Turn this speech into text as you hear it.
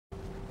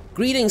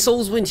Greetings,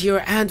 Soulswind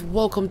here, and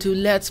welcome to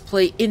Let's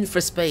Play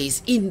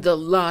Infraspace. In the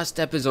last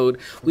episode,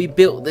 we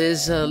built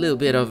this little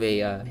bit of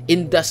a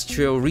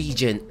industrial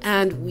region,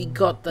 and we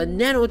got the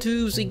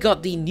nanotubes, we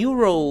got the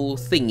neural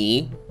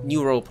thingy,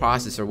 neural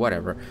processor,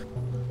 whatever.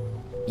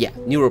 Yeah,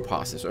 neural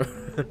processor.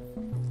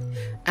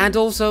 And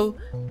also,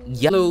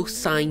 yellow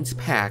science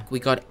pack. We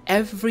got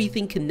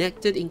everything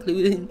connected,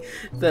 including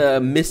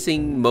the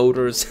missing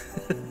motors.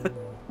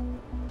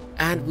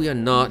 And we are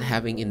not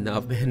having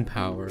enough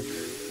manpower.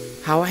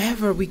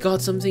 However, we got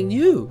something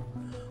new.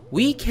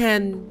 We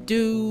can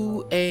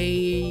do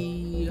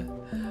a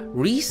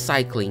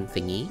recycling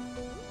thingy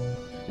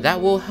that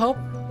will help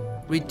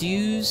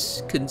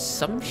reduce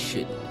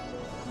consumption,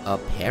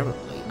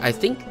 apparently. I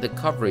think the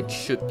coverage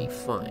should be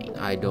fine.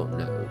 I don't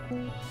know.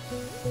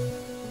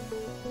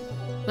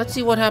 Let's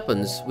see what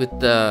happens with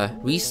the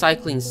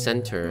recycling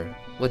center.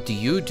 What do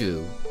you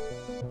do?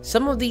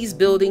 Some of these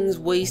buildings'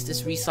 waste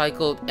is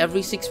recycled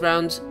every 6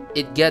 rounds.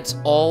 It gets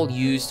all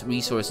used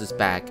resources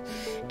back.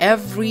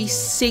 Every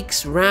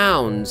 6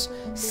 rounds.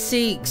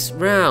 6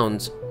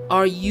 rounds.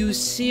 Are you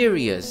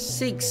serious?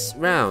 6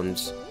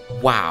 rounds.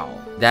 Wow,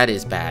 that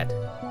is bad.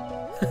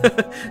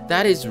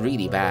 That is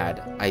really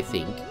bad, I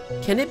think.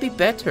 Can it be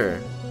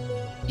better?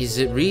 Is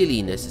it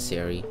really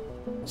necessary?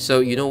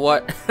 So, you know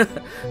what?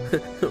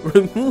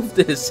 Remove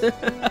this.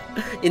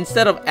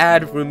 Instead of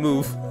add,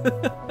 remove.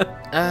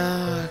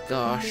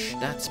 Gosh,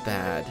 that's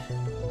bad.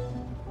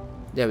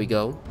 There we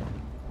go.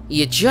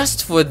 Yeah,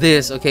 just for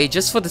this, okay?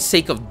 Just for the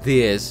sake of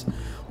this,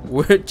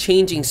 we're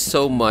changing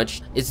so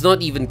much. It's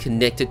not even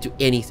connected to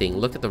anything.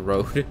 Look at the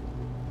road.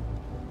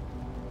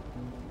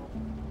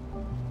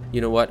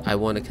 You know what? I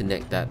want to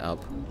connect that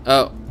up.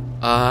 Oh.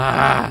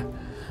 Are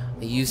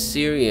you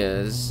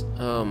serious?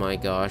 Oh my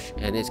gosh.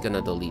 And it's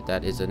gonna delete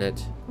that, isn't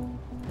it?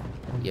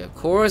 Yeah, of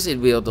course it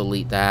will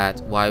delete that.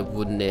 Why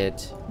wouldn't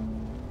it?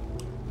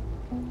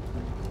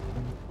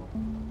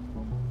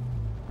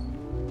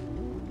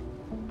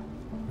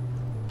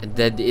 And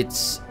then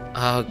it's...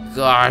 oh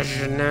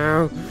gosh,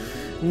 no.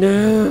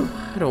 No,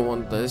 I don't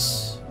want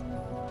this.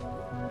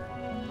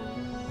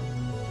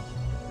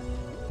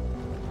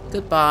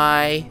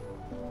 Goodbye.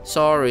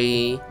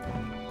 Sorry.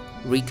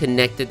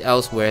 Reconnected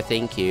elsewhere,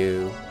 thank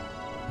you.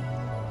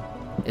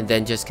 And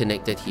then just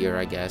connect it here,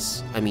 I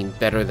guess. I mean,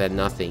 better than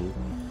nothing.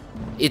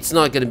 It's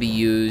not gonna be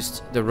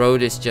used. The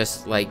road is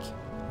just like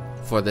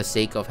for the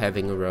sake of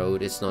having a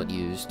road. It's not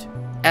used.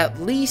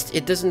 At least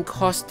it doesn't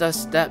cost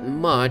us that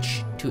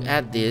much to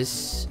add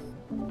this.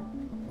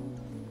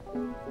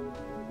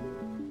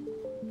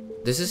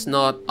 This is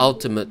not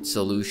ultimate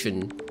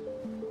solution.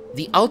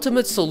 The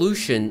ultimate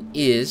solution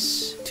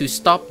is to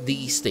stop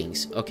these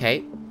things,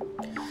 okay?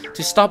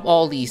 To stop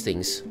all these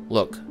things.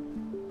 Look.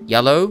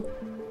 Yellow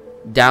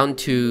down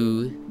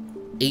to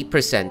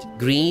 8%.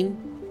 Green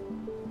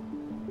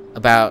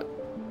about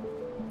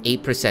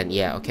 8%.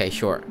 Yeah, okay,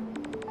 sure.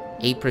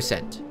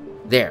 8%.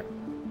 There.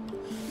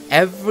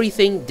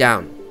 Everything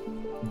down.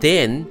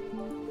 Then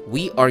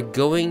we are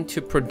going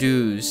to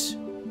produce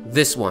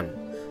this one.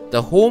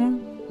 The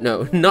home...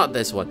 no, not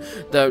this one.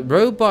 The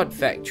robot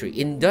factory.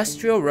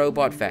 Industrial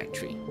robot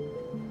factory.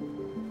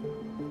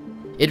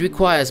 It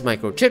requires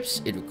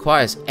microchips. It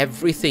requires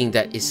everything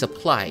that is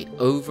supplied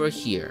over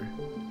here.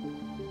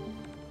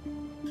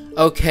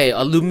 Okay,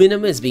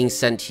 aluminum is being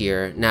sent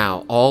here.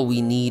 Now, all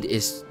we need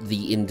is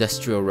the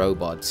industrial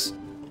robots.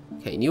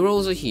 Okay,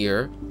 neurals are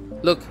here.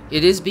 Look,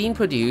 it is being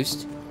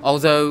produced.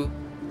 Although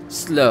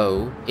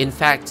slow, in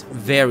fact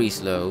very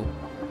slow.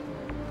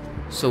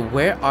 So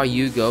where are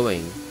you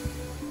going?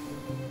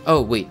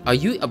 Oh wait, are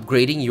you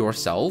upgrading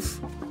yourself?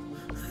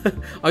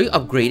 Are you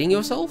upgrading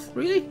yourself?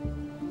 Really?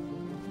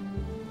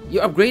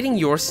 You're upgrading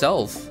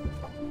yourself.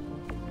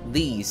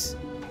 These.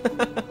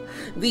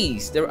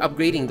 These, they're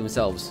upgrading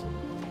themselves.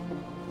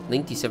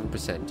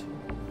 97%.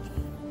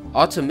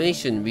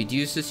 Automation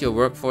reduces your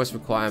workforce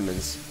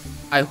requirements.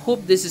 I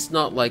hope this is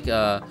not like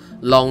a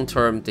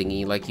long-term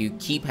thingy, like you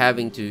keep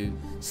having to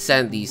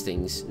send these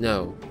things.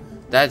 No,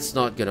 that's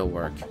not gonna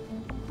work.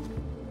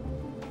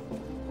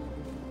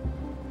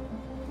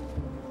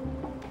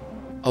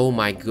 Oh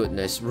my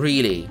goodness,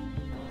 really?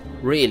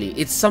 Really?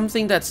 It's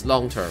something that's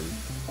long-term.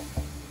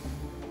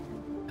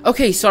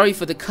 Okay, sorry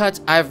for the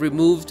cut. I've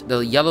removed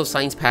the yellow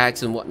science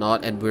packs and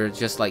whatnot, and we're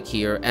just like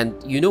here. And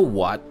you know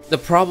what? The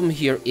problem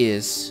here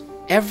is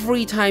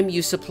every time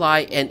you supply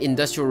an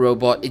industrial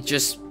robot, it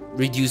just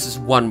reduces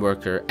 1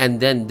 worker, and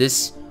then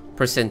this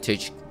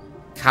percentage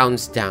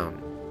counts down.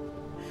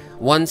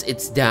 Once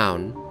it's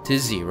down to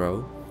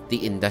 0,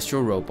 the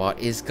industrial robot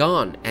is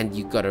gone, and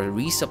you gotta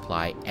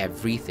resupply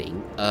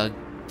everything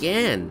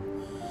again.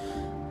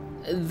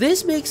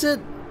 This makes it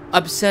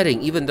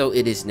upsetting, even though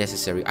it is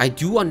necessary. I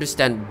do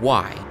understand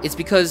why. It's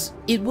because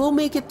it will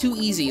make it too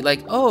easy.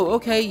 Like, oh,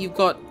 okay, you've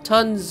got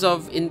tons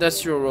of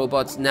industrial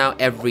robots, now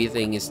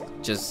everything is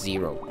just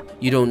 0.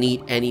 You don't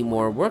need any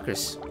more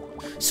workers.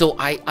 So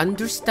I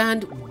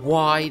understand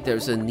why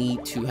there's a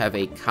need to have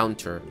a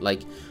counter.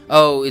 Like,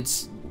 oh,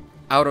 it's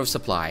out of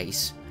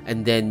supplies.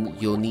 and then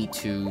you'll need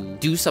to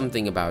do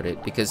something about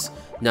it because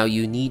now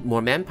you need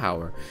more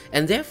manpower,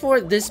 and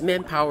therefore this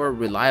manpower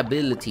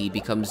reliability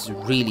becomes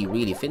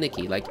really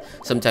finicky. Like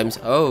sometimes,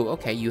 oh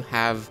okay, you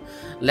have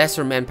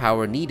lesser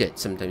manpower needed,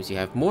 sometimes you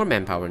have more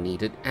manpower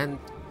needed, and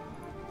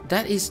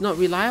that is not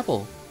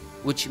reliable,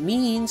 which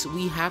means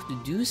we have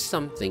to do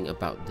something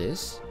about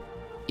this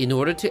in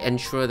order to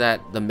ensure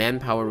that the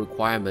manpower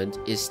requirement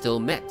is still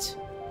met,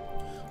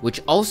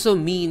 which also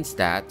means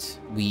that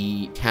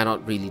we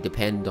cannot really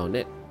depend on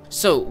it.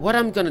 So what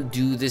I'm gonna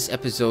do this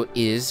episode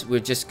is we're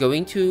just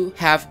going to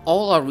have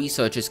all our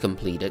researches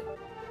completed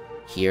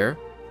here,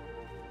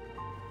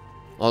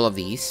 all of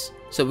these.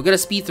 So we're gonna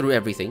speed through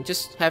everything,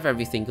 just have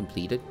everything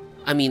completed.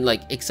 I mean,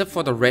 like, except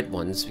for the red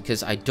ones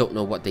because I don't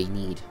know what they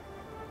need.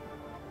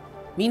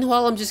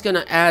 Meanwhile, I'm just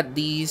gonna add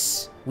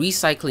these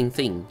recycling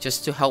thing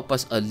just to help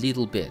us a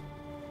little bit.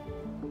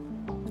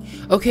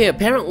 Okay,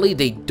 apparently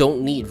they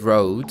don't need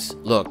roads.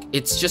 Look,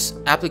 it's just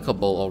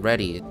applicable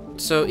already.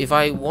 So if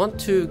I want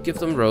to give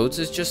them roads,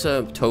 it's just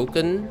a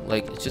token,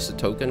 like it's just a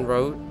token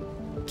road.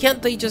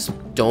 Can't they just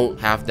don't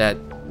have that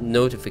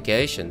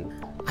notification?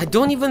 I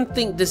don't even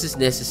think this is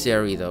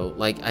necessary though.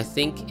 Like, I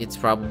think it's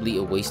probably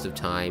a waste of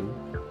time.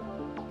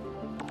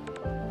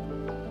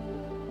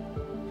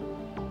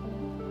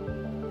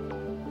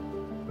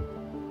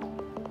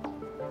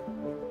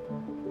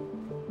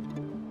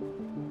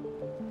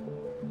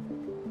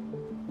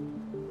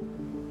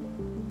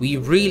 We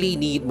really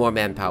need more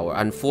manpower.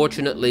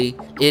 Unfortunately,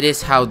 it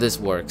is how this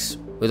works.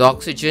 With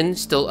oxygen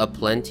still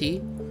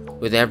aplenty,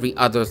 with every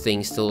other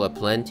thing still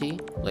aplenty.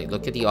 Like,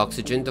 look at the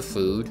oxygen, the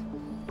food.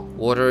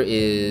 Water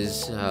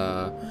is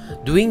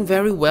doing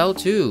very well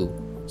too.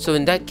 So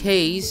in that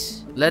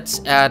case,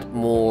 let's add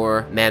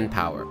more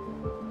manpower.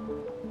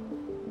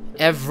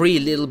 Every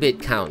little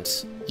bit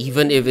counts.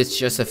 Even if it's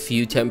just a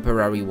few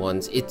temporary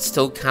ones, it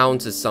still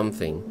counts as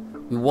something.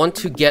 We want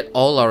to get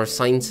all our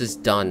sciences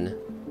done.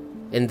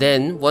 And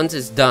then, once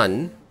it's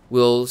done,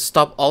 we'll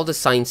stop all the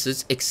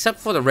sciences, except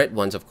for the red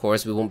ones, of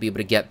course. We won't be able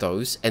to get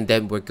those. And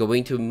then we're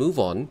going to move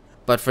on.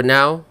 But for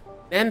now,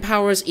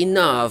 manpower's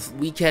enough.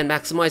 We can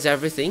maximize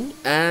everything.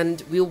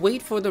 And we'll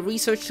wait for the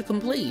research to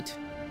complete.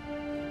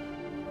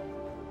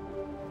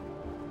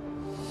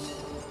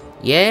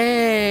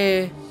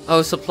 Yeah!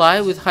 Oh,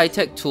 supply with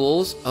high-tech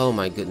tools. Oh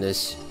my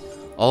goodness.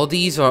 All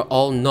these are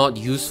all not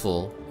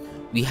useful.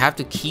 We have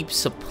to keep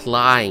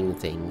supplying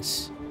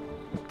things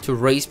to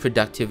raise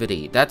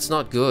productivity. That's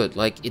not good.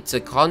 Like, it's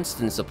a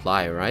constant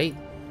supply, right?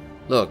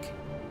 Look,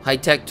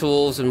 high-tech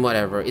tools and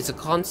whatever, it's a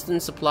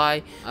constant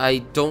supply. I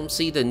don't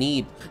see the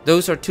need.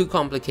 Those are too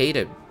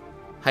complicated.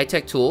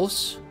 High-tech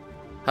tools?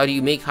 How do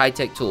you make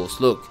high-tech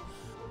tools? Look,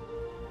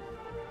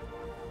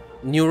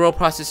 neural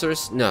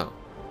processors? No.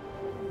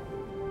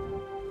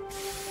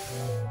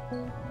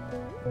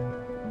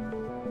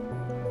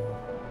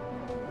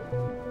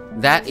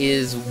 That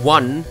is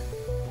one.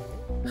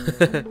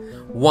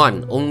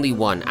 One, only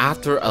one.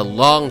 After a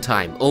long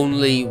time,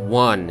 only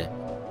one.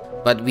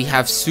 But we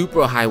have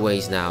super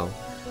highways now.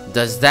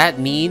 Does that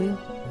mean...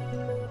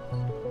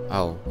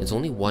 Oh, it's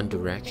only one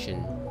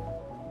direction.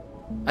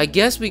 I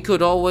guess we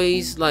could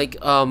always, like,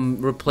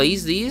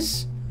 replace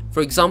these.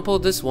 For example,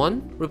 this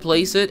one.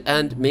 Replace it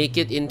and make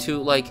it into,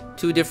 like,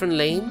 2 different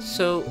lanes.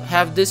 So,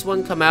 have this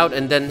one come out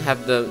and then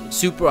have the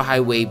super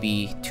highway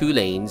be 2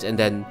 lanes and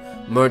then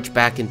merge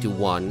back into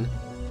 1.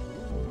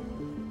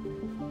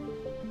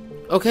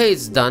 Okay,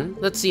 it's done.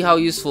 Let's see how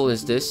useful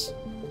is this.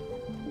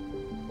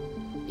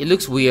 It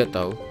looks weird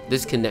though,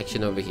 this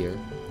connection over here.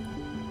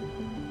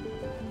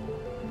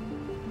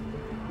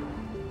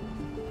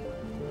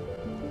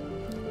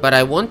 But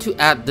I want to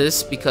add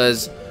this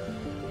because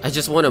I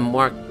just want to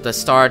mark the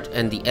start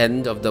and the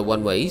end of the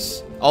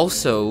one-ways.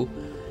 Also,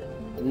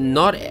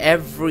 not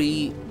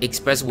every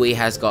expressway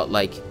has got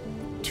like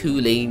 2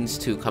 lanes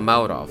to come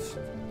out of.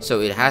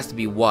 So it has to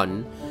be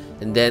 1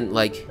 and then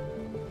like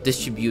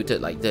distribute it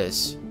like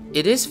this.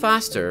 It is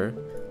faster.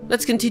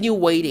 Let's continue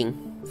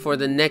waiting for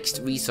the next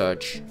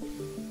research.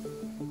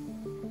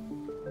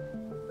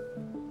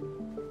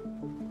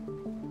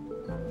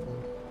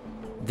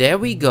 There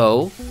we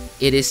go.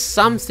 It is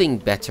something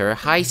better.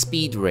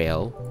 High-speed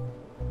rail.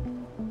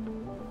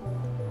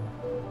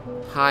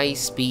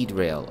 High-speed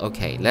rail.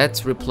 Okay,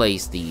 let's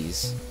replace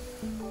these.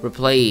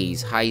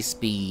 Replace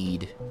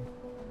high-speed.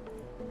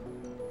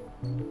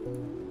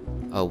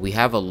 Oh, we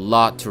have a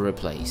lot to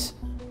replace.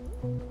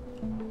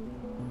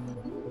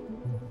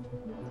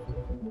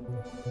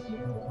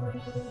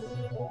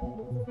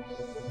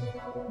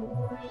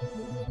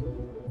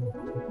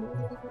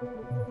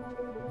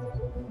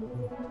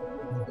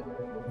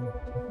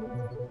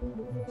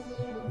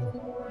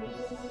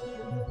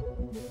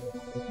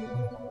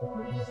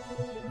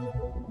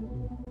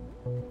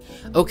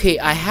 Okay,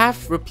 I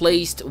have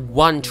replaced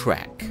 1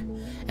 track,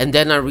 and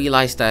then I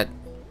realized that,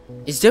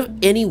 is there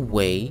any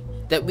way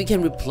that we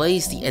can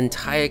replace the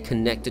entire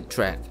connected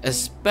track,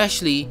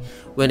 especially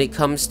when it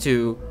comes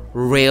to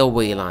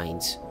railway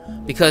lines?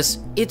 Because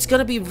it's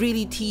gonna be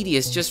really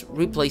tedious just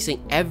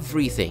replacing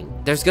everything.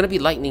 There's gonna be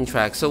lightning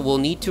tracks, so we'll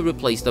need to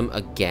replace them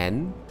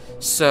again.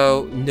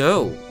 So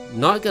no,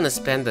 not gonna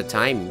spend the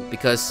time,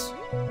 because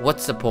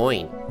what's the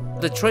point?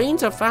 The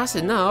trains are fast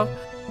enough.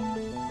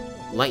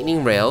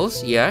 Lightning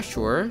rails, yeah,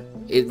 sure.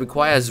 It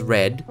requires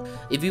red.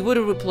 If we were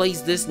to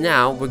replace this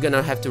now, we're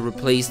gonna have to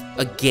replace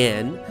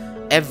again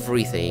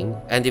everything.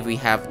 And if we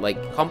have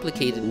like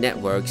complicated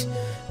networks,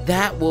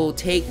 that will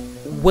take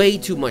way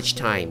too much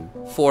time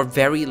for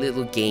very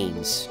little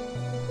gains.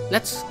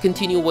 Let's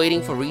continue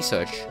waiting for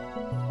research.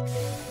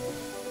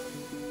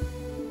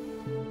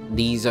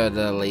 These are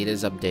the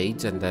latest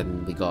updates, and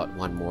then we got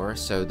one more,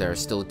 so there's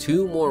still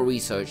 2 more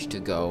research to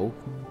go.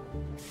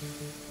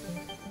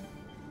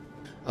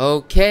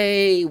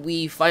 Okay,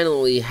 we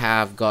finally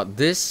have got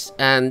this,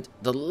 and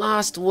the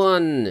last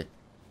one.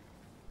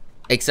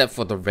 Except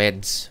for the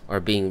reds are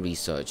being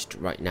researched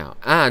right now.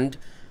 And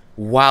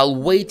while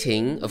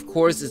waiting, of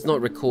course it's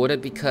not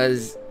recorded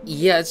because,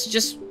 yeah, it's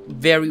just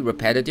very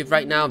repetitive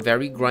right now,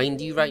 very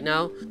grindy right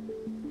now.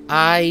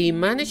 I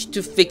managed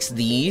to fix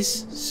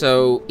these,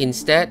 so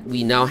instead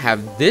we now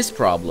have this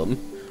problem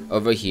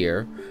over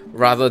here,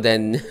 rather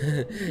than...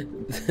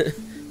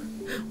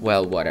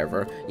 well,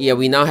 whatever. Yeah,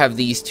 we now have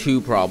these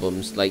 2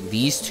 problems, like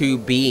these 2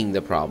 being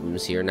the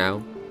problems here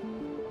now.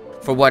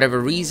 For whatever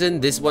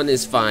reason, this one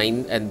is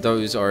fine, and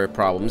those are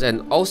problems,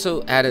 and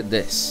also added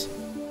this,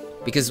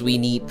 because we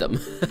need them.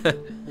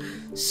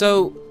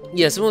 So,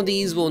 yeah, some of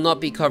these will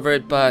not be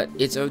covered, but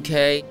it's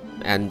okay.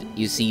 And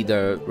you see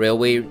the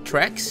railway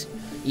tracks?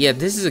 Yeah,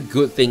 this is a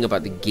good thing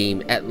about the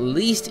game. At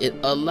least it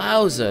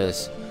allows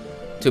us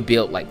to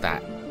build like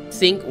that. I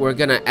think we're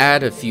gonna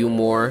add a few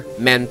more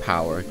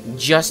manpower.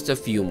 Just a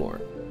few more.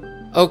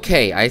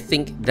 Okay, I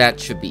think that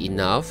should be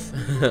enough.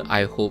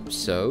 I hope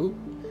so.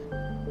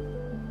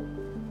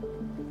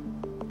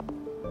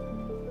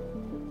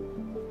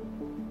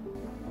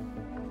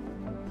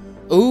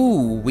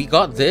 Ooh, we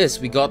got this.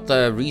 We got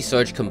the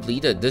research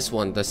completed. This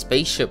one, the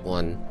spaceship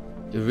one.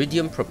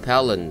 Iridium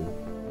propellant.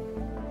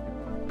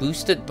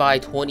 Boosted by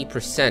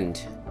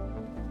 20%.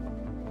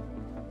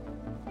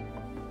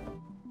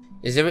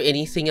 Is there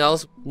anything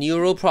else?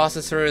 Neural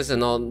processors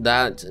and all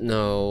that?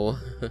 No.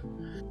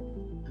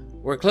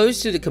 We're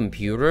close to the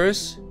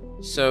computers,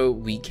 so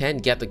we can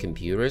get the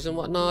computers and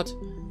whatnot.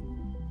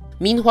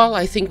 Meanwhile,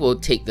 I think we'll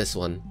take this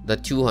one, the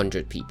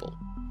 200 people.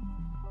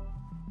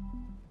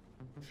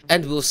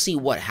 And we'll see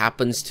what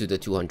happens to the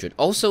 200.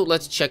 Also,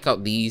 let's check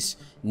out these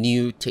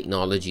new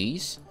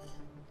technologies.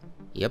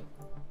 Yep.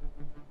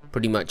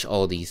 Pretty much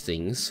all these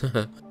things.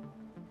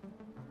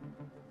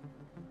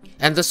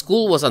 And the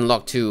school was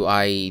unlocked too.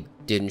 I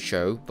didn't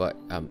show, but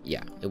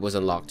yeah, it was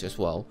unlocked as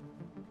well.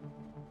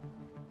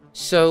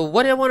 So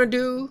what do I want to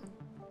do?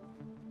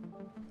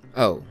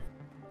 Oh,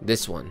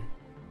 this one.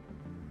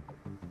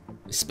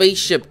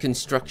 Spaceship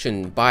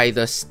construction by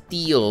the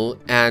steel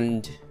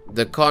and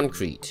the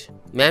concrete.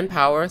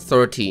 Manpower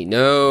 30.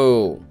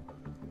 No.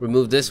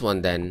 Remove this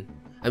one then.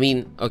 I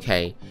mean,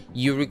 okay.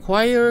 You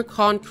require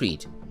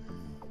concrete.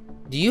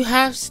 Do you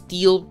have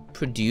steel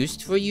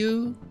produced for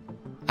you?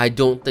 I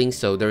don't think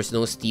so. There's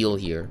no steel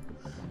here.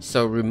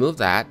 So remove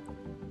that.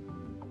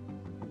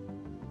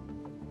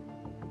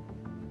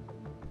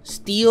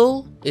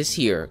 Steel is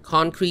here.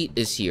 Concrete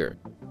is here.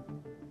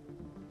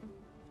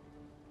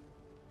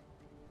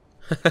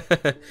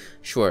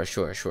 Sure.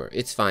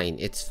 It's fine.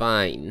 It's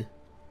fine.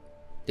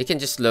 They can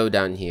just slow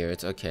down here.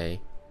 It's okay.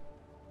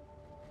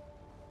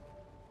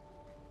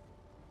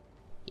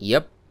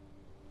 Yep.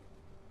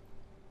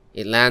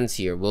 It lands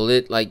here. Will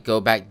it like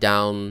go back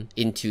down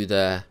into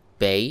the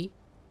bay?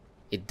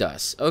 It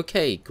does.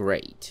 Okay,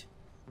 great.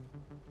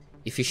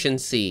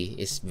 Efficiency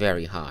is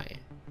very high.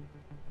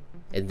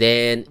 And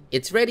then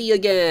it's ready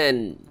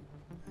again.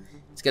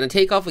 It's gonna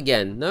take off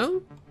again.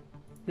 No?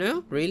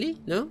 No? Really?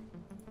 No?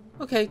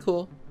 Okay,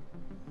 cool.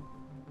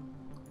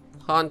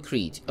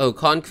 Concrete. Oh,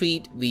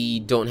 concrete, we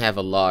don't have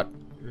a lot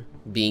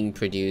being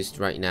produced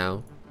right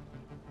now.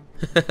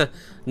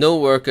 No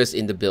workers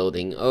in the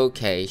building.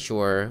 Okay,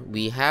 sure.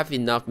 We have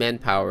enough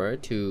manpower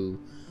to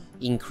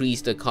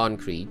increase the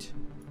concrete.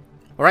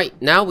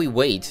 Alright, now we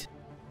wait.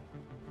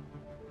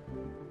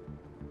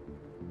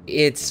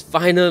 It's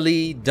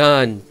finally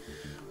done.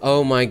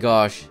 Oh my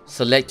gosh.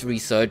 Select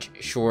research.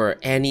 Sure,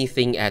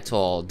 anything at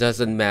all.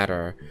 Doesn't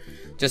matter.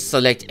 Just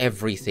select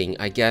everything.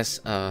 I guess,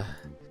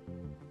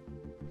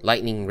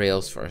 lightning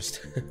rails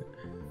first.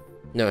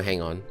 No,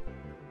 hang on.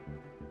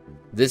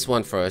 This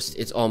one first.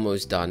 It's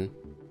almost done.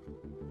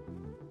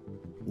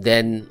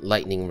 Then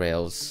lightning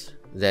rails.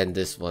 Then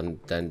this one.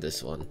 Then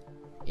this one.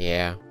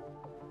 Yeah.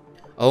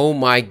 Oh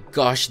my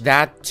gosh,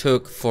 that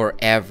took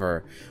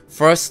forever.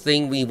 First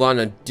thing we want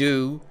to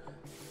do,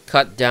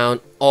 cut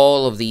down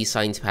all of these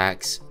science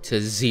packs to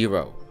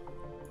 0.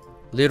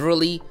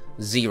 Literally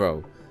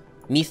 0.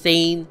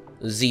 Methane,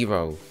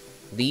 0.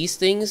 These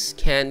things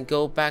can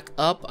go back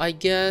up, I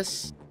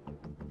guess.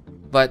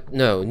 But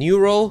no,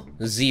 neural,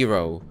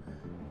 0.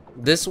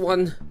 This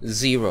one,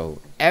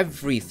 0.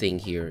 Everything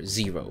here,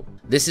 0.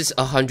 This is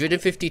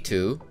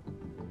 152.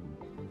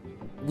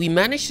 We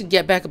managed to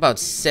get back about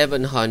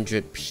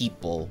 700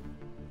 people.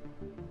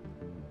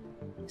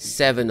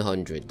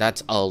 700.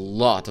 That's a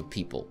lot of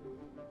people.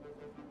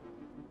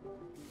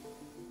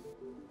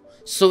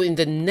 So in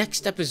the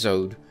next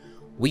episode,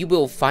 we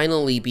will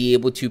finally be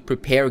able to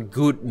prepare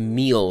good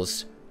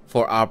meals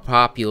for our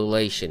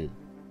population.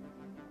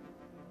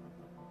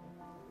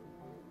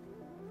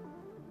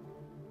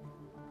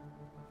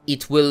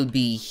 It will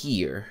be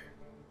here.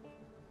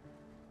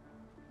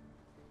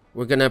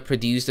 We're gonna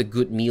produce the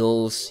good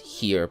meals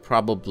here,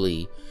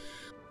 probably.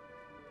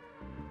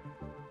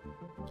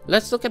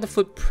 Let's look at the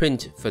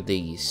footprint for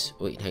these.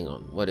 Wait, hang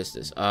on. What is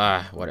this?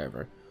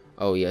 Whatever.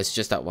 Oh yeah, it's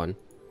just that one.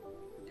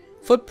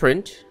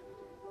 Footprint.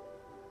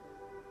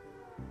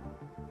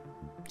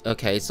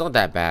 Okay, it's not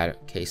that bad.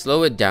 Okay,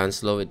 slow it down,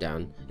 slow it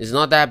down. It's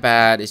not that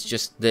bad, it's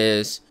just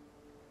this.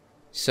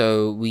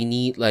 So we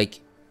need like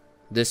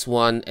this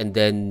one and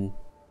then...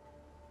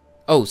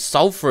 Oh,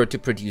 sulfur to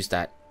produce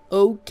that.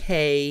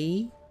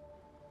 Okay.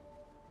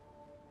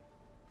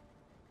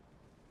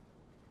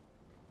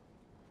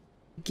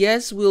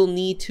 Guess we'll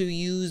need to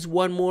use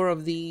one more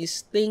of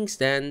these things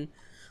then.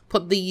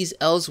 Put these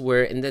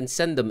elsewhere and then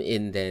send them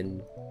in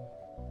then.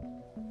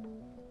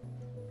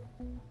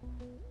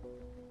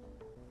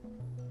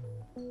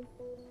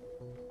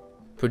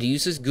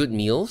 Produces good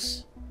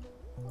meals?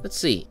 Let's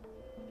see.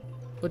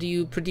 What do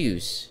you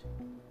produce?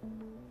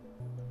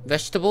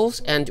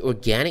 Vegetables and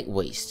organic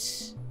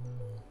wastes.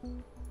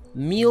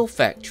 Meal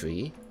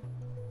factory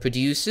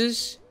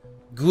produces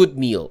good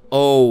meal.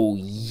 Oh,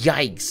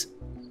 yikes.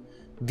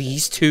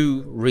 These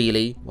two,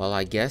 really? Well,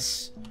 I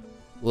guess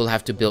we'll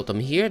have to build them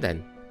here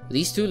then.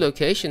 These two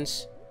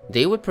locations,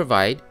 they would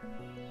provide,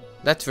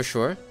 that's for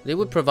sure, they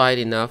would provide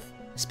enough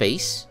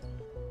space.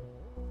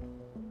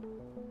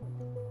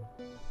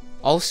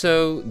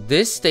 Also,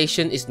 this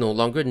station is no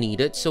longer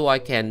needed, so I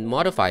can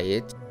modify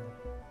it.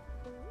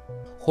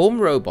 Home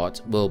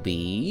robot will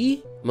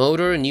be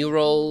motor, new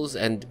rolls,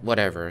 and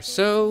whatever.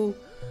 So,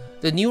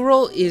 the new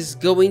roll is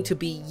going to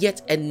be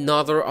yet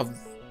another of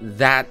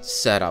that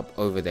setup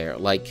over there,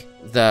 like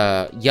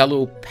the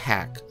yellow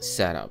pack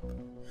setup.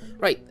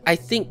 Right, I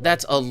think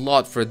that's a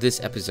lot for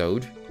this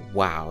episode.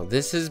 Wow,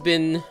 this has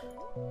been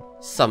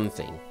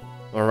something.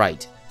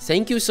 Alright,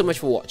 thank you so much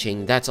for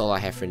watching. That's all I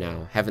have for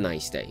now. Have a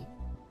nice day.